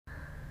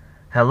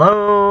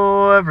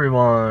Hello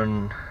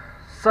everyone.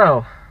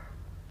 So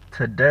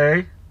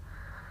today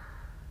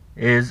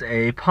is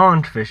a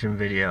pond fishing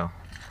video.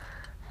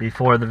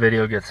 Before the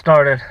video gets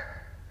started,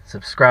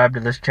 subscribe to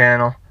this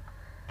channel,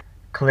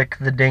 click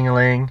the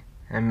ding-a-ling,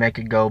 and make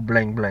it go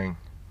bling bling.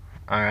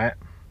 Alright.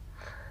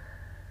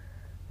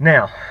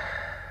 Now,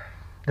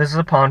 this is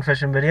a pond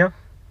fishing video.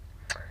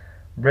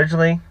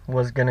 Originally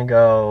was gonna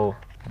go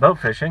boat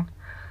fishing,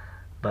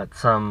 but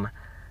some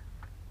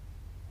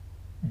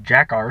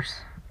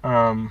jackass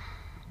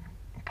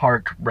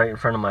parked right in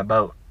front of my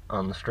boat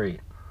on the street,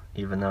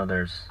 even though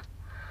there's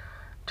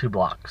 2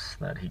 blocks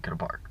that he could have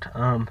parked.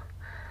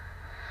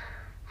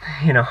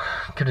 You know,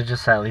 could have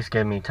just at least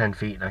gave me 10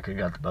 feet and I could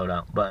have got the boat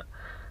out, but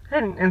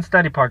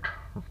instead he parked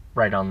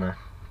right on the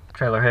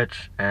trailer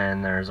hitch,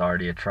 and there's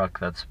already a truck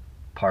that's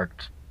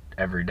parked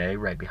every day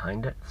right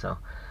behind it, so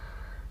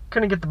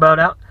couldn't get the boat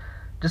out.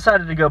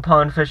 Decided to go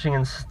pond fishing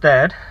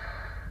instead,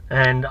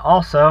 and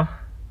also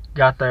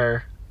got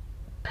there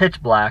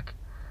pitch black.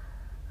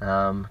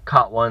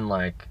 Caught one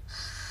like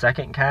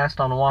second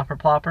cast on a whopper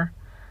plopper,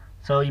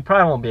 so you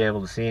probably won't be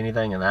able to see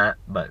anything of that,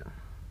 but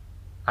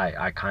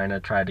I kind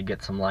of tried to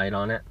get some light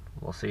on it.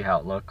 We'll see how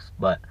it looks,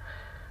 but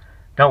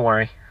don't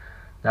worry,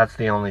 that's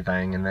the only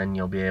thing, and then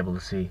you'll be able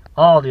to see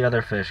all the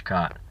other fish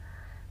caught.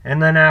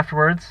 And then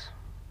afterwards,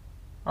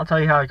 I'll tell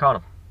you how I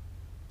caught them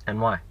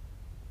and why.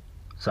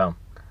 So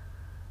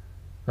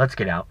let's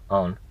get out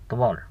on the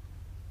water.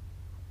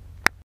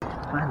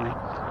 Finally.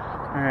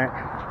 Alright,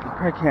 you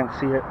probably can't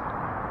see it,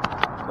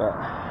 but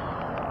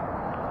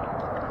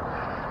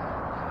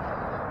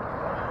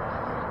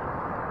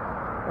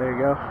there you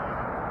go.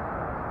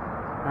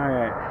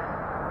 Alright.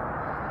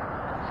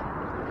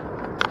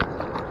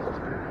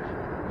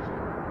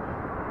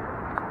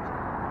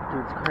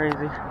 Dude's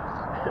crazy.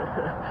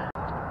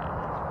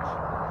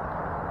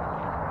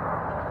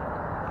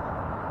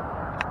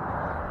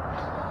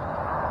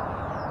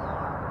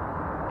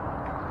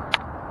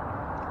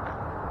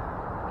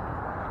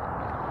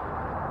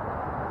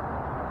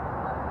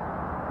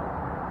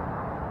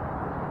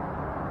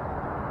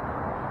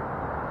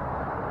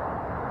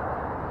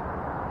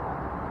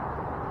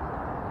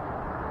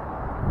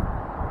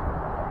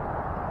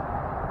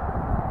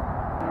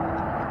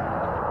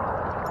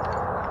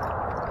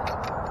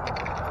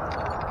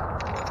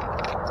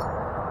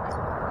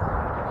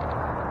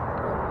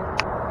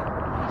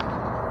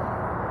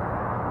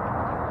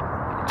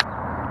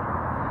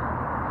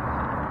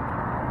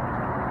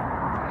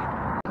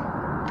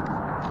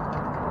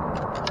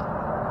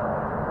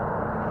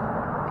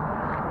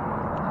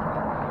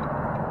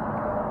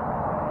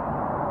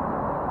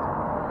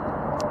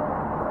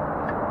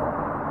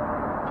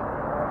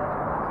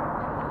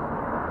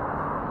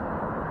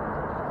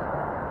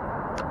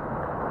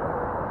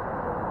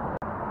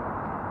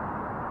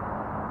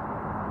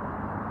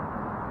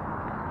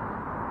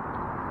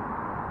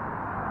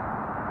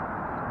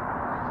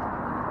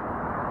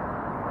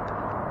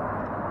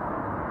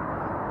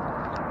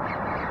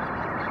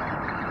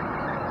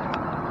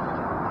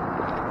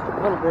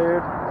 Little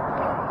dude.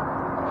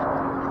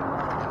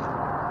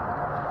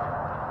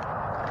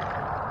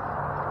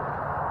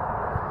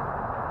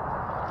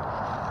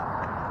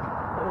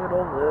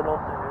 Little dude.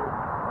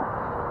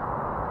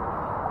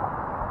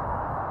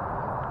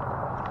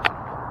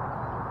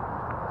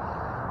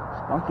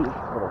 Spunky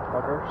little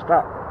fucker.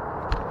 Stop.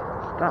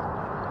 Stop.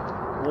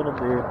 Little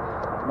dude.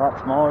 A lot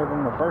smaller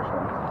than the first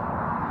one.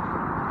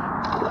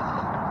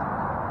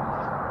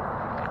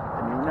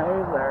 And no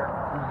there.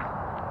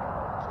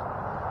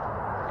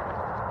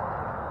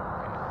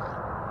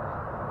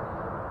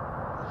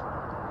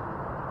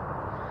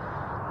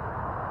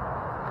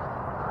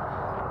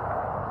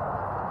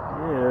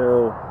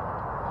 Ew.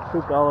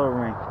 Pooped all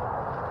over me.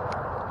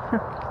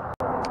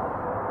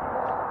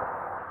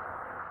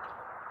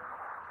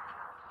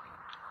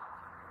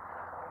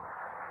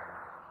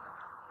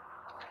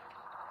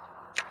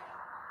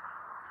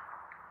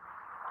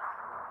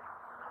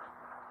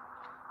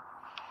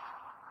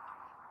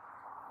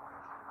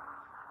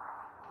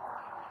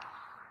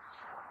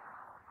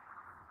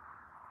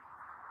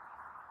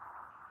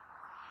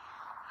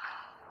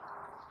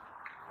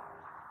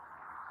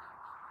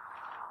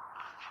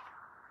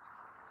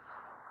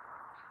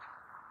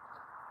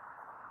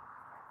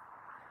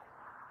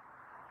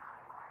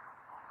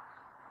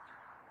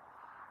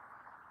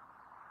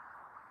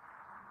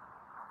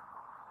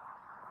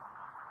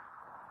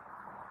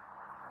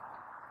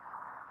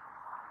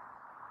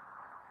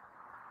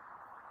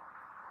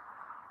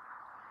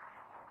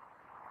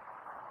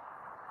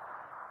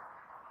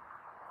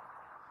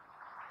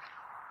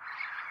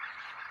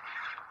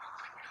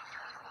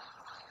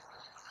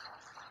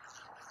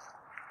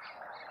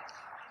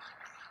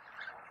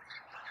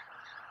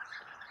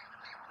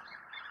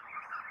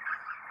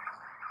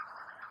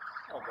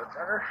 A little bit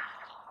better.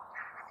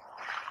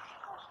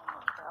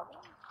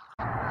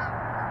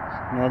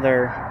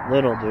 Another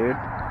little dude.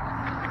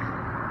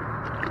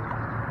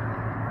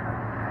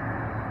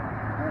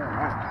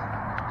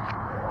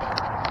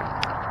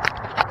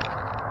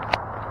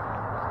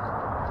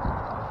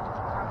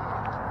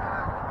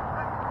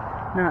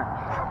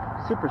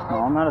 Not super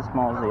small, not as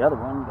small as the other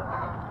one, but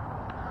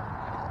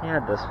he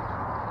had this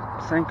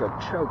Senko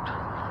choked.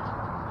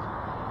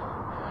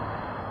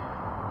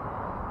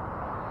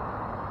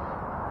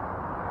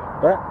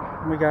 But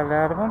we got it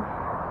out of him.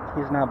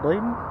 He's not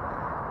bleeding.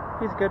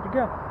 He's good to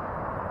go.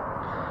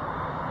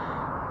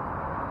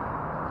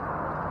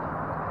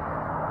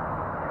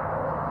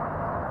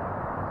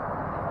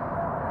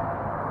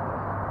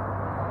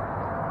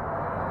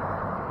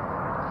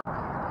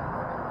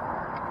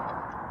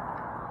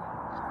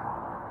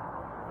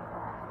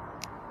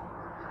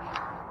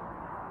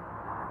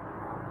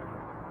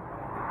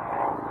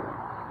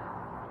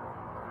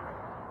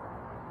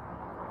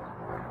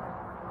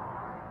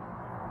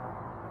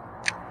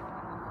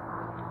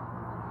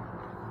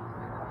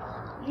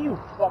 You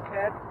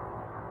fuckhead.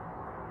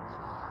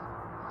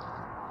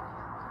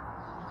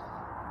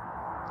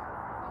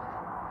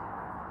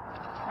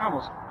 I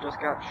almost just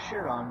got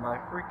shit on by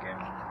freaking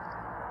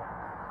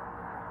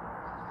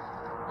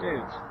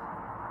dudes.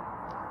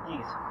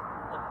 Jeez.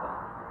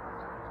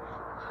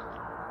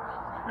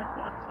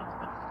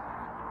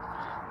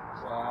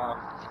 Wow.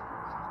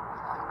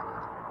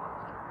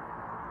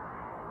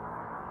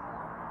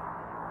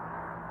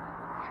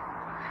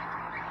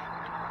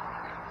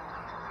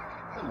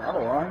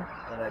 Another one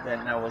that I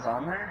didn't know was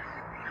on there.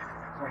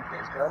 I think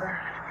it's better.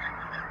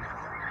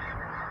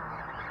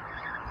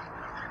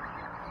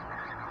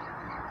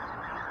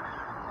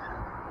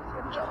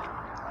 Good job.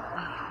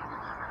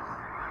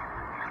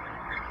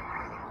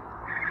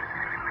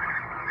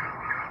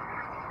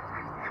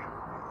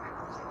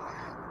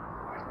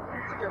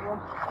 That's a good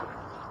one.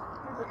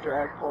 He's a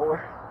drag puller.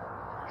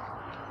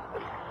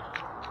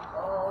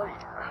 Oh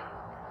yeah.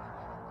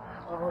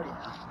 Oh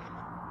yeah.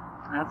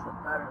 That's the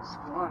baddest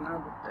one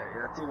of the day.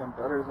 That's even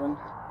better than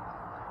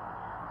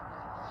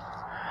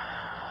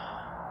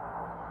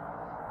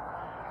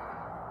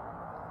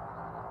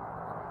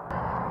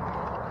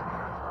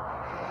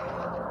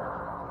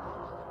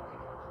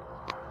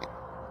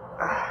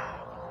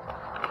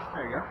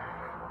there you go.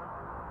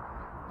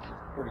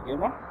 Pretty good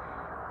one.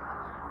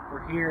 For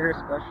here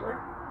especially.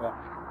 But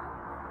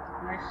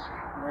nice.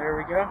 There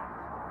we go.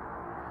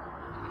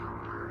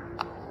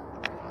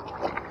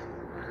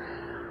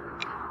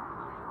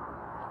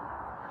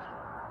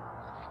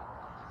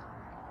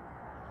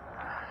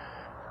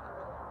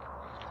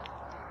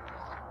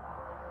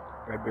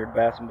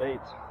 RedBeardBassin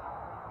baits.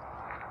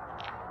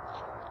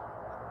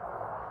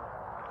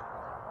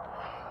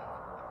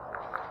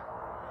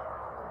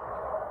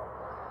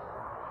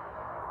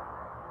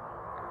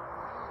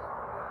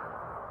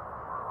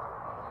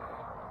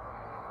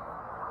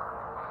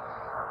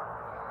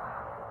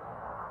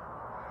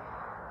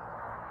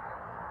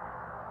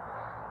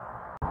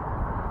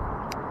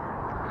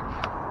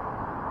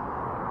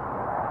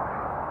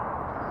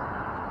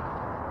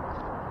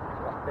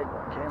 Big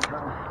one came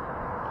from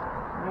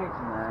right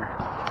in there.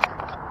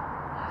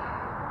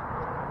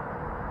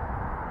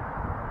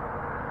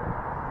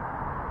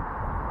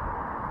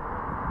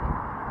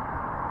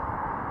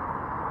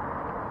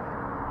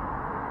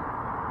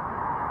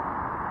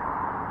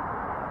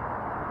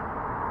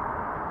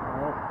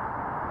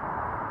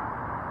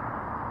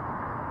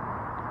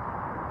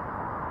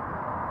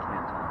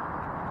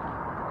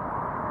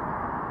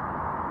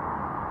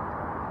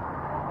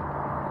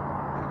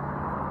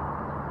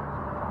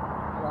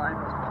 Line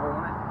was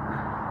pulling it.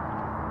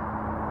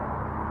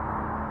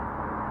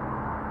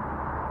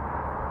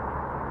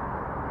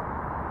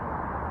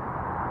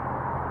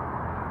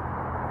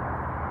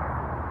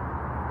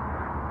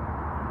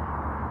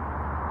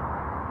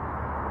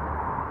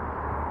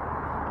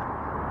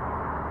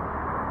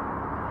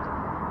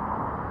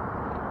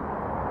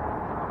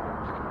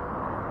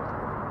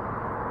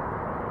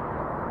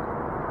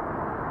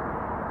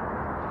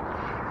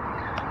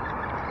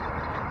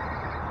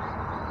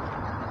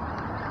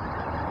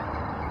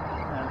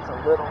 That's a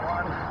little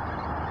one.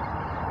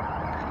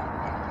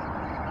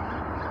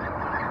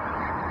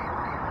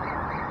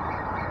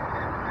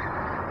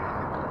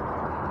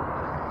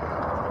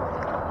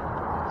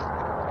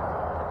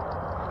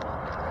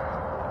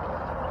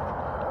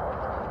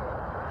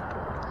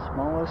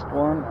 Smallest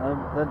one of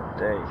the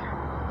day.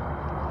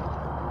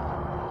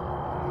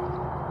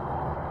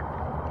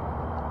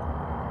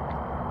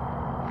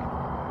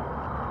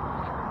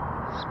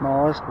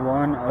 Smallest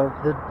one of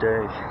the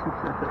day.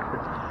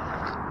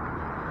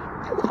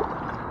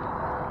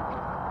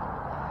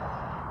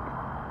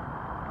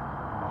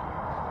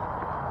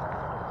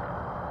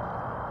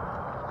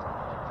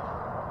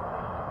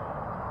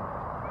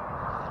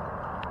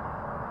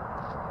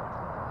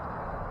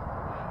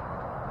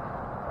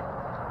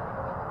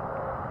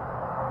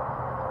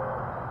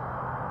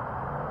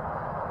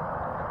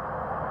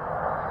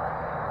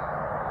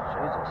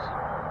 Jesus.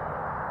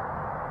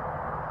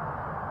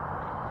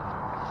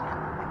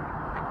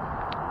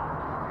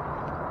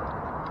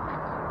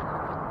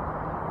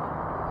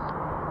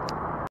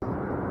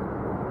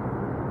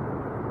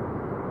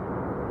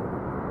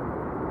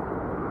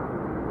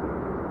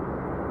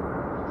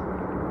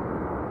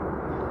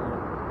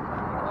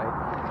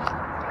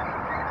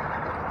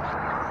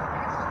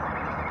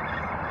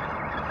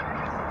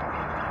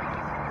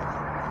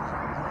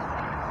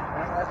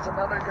 That's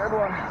another good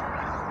one.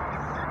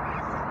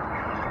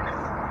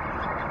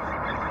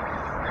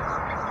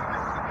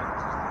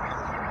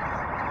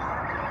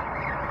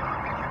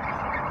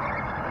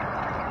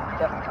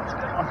 Yep, that's a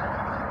good one.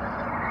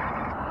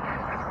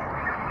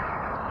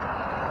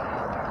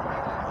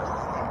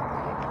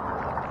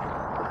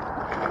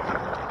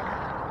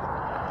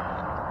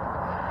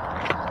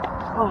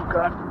 Oh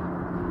God.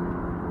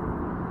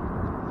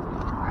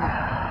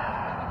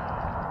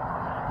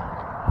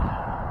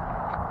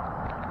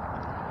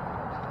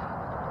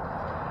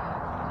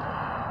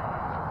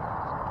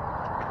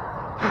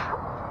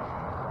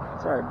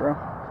 Sorry, bro.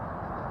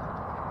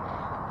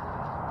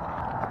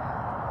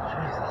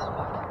 Jesus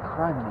fucking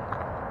criminy.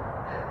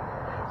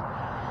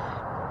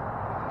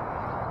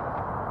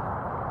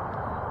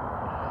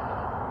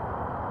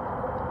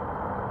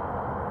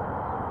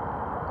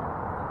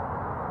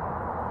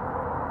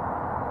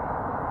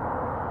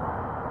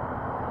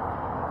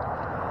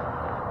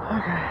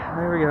 Okay,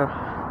 there we go.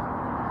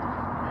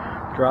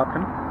 Dropped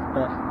him,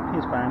 but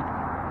he's fine.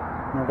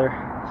 Another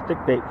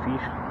stickbait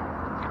fish.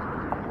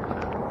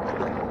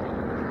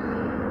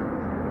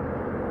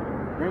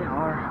 They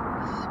are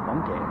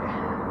spunky.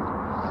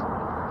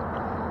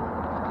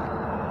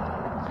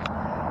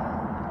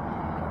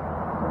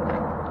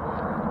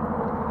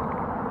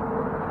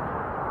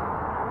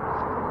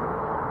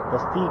 The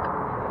stick.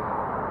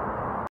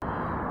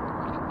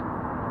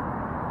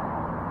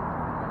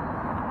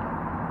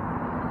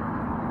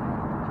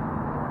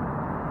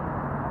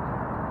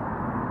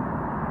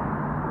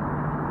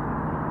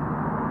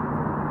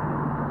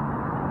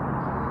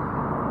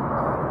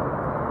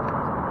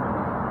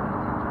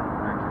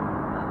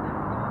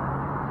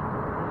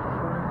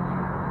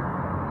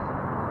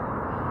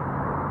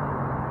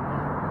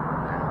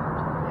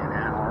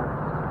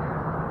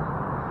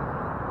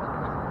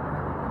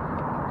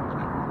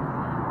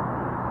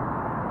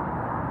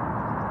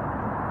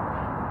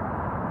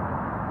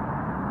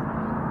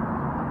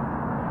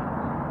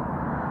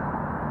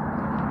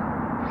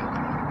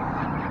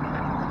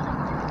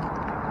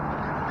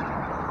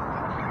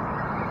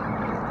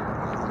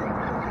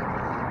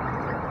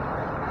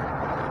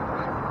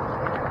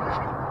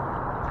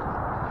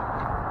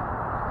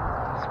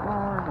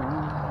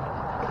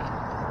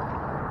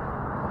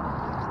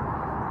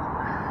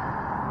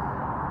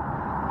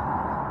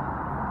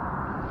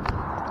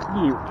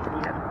 You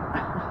idiot.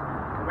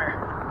 Come here.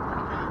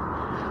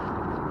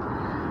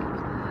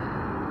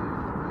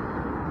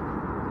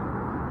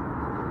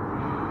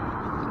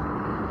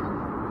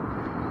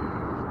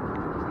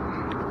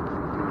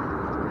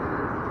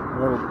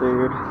 Little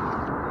dude.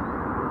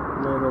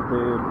 Little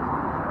dude.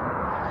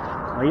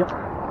 Oh, yep.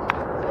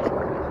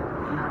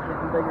 Not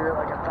getting bigger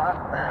like I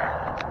thought.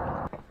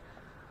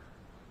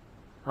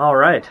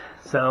 Alright,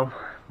 so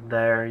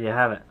there you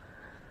have it.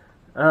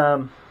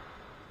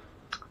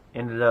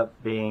 Ended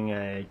up being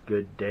a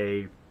good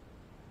day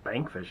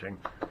bank fishing.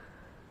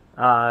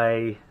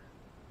 I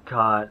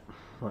caught,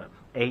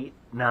 8,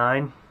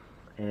 9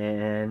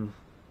 in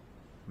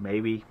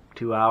maybe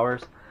 2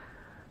 hours.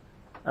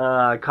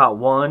 I caught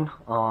one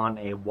on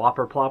a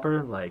whopper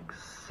plopper, like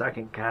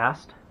second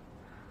cast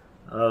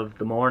of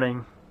the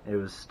morning. It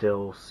was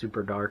still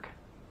super dark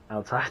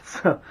outside,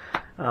 so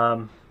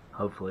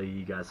hopefully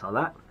you guys saw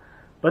that.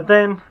 But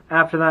then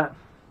after that,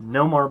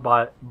 no more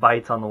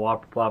bites on the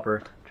whopper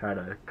plopper. Tried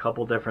a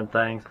couple different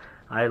things.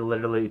 I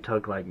literally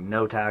took like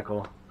no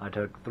tackle. I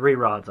took 3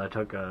 rods. I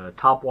took a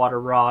top water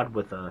rod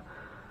with a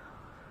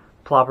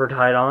plopper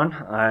tied on.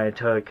 I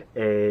took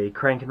a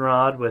cranking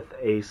rod with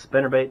a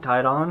spinnerbait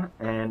tied on,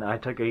 and I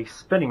took a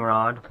spinning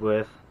rod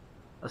with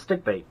a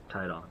stickbait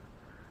tied on.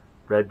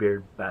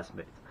 RedBeardBassin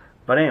baits.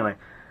 But anyway,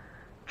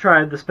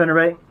 tried the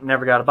spinnerbait,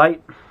 never got a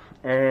bite,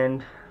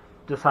 and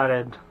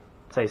decided to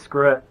say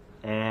screw it,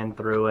 and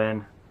threw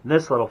in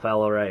this little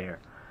fellow right here.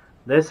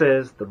 This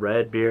is the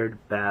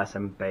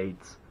RedBeardBassin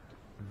baits,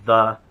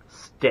 the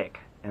stick,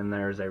 and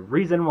there's a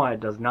reason why it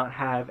does not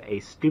have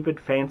a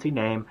stupid fancy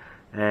name,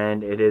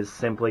 and it is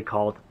simply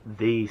called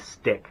the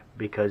stick,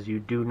 because you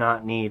do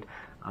not need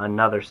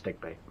another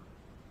stick bait.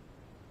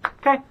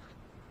 Okay,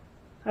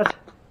 that's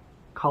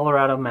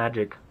Colorado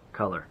Magic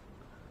color.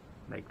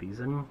 Make these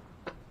in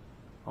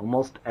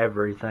almost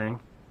everything.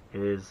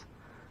 It is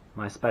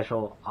my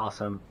special,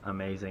 awesome,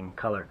 amazing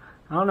color.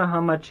 I don't know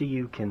how much of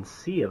you can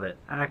see of it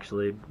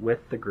actually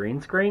with the green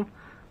screen.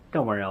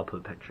 Don't worry, I'll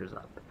put pictures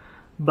up.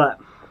 But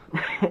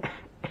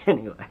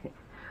anyway,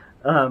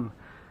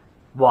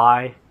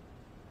 why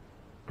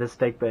this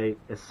steak bait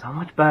is so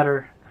much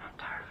better, I'm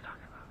tired of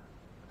talking about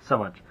it so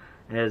much,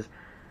 is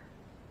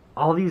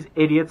all these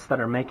idiots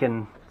that are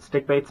making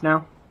stick baits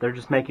now, they're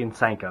just making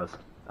Senkos,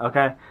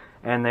 okay?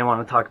 And they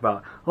want to talk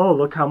about, oh,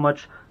 look how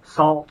much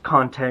salt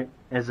content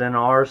is in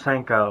our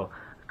Senko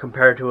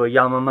compared to a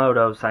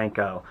Yamamoto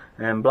Senko,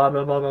 and blah,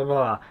 blah, blah, blah,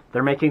 blah.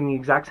 They're making the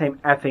exact same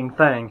effing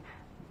thing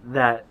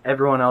that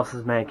everyone else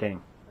is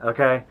making,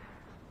 okay?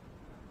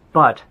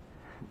 But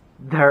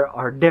there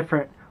are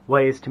different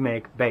ways to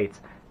make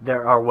baits.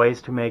 There are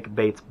ways to make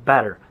baits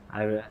better.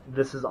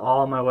 This is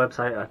all on my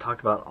website. I talk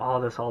about all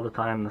this all the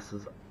time. This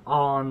is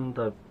on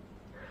the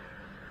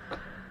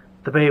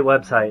the bait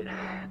website.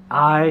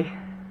 I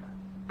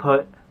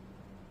put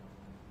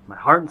my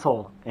heart and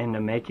soul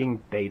into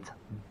making baits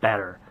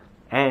better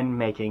and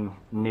making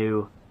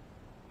new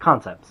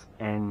concepts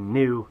and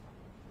new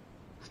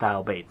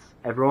style baits.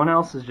 Everyone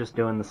else is just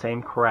doing the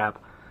same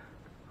crap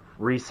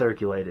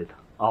recirculated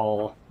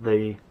all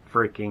the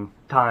freaking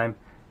time.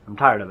 I'm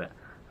tired of it.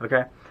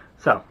 Okay?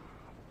 So,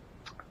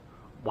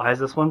 why is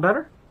this one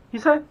better? You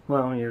say?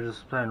 Well, you're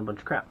just saying a bunch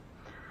of crap.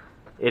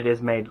 It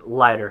is made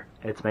lighter.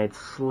 It's made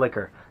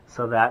slicker.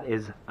 So that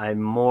is a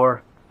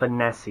more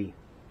finessey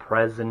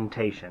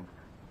presentation.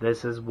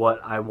 This is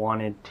what I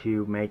wanted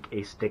to make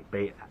a stick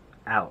bait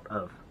out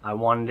of. I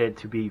wanted it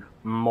to be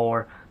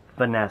more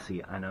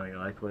finessey. I know you're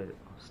like, wait,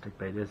 stick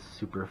bait is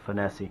super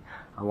finessey.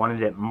 I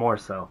wanted it more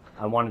so.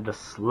 I wanted a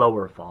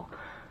slower fall.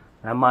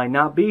 That might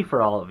not be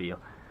for all of you.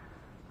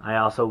 I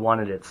also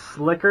wanted it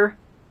slicker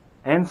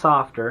and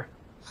softer,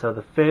 so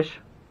the fish,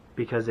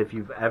 because if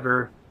you've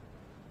ever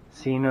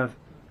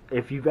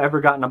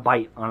gotten a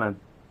bite on a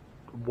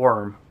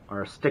worm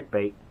or a stick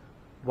bait,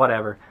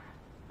 whatever,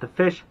 the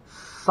fish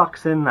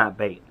sucks in that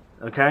bait,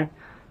 okay?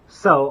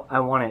 So I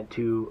want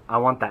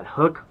that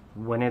hook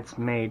when it's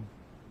made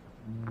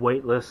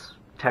weightless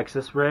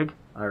Texas rig,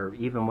 or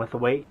even with the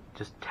weight,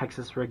 just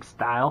Texas rig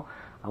style.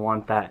 I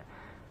want that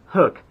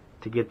hook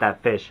to get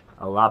that fish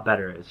a lot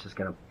better. It's just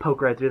going to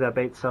poke right through that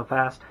bait so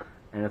fast,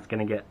 and it's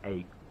going to get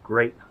a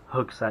great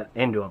hook set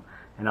into them.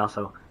 And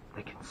also,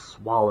 they can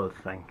swallow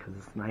the thing because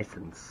it's nice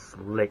and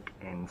slick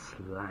and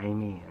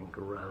slimy and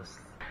gross.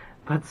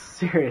 But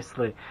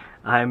seriously,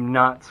 I'm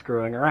not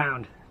screwing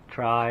around.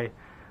 Try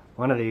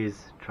one of these.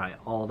 Try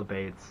all the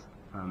baits.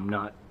 I'm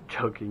not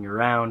joking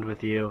around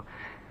with you.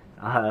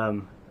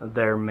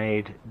 They're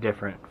made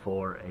different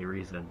for a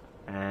reason.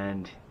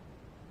 And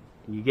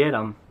you get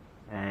them,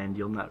 and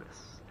you'll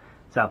notice.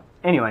 So,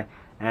 anyway,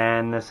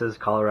 and this is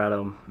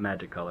Colorado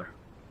Magic Color.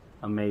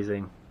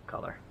 Amazing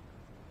color.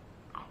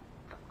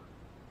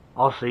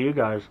 I'll see you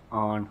guys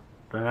on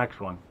the next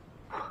one.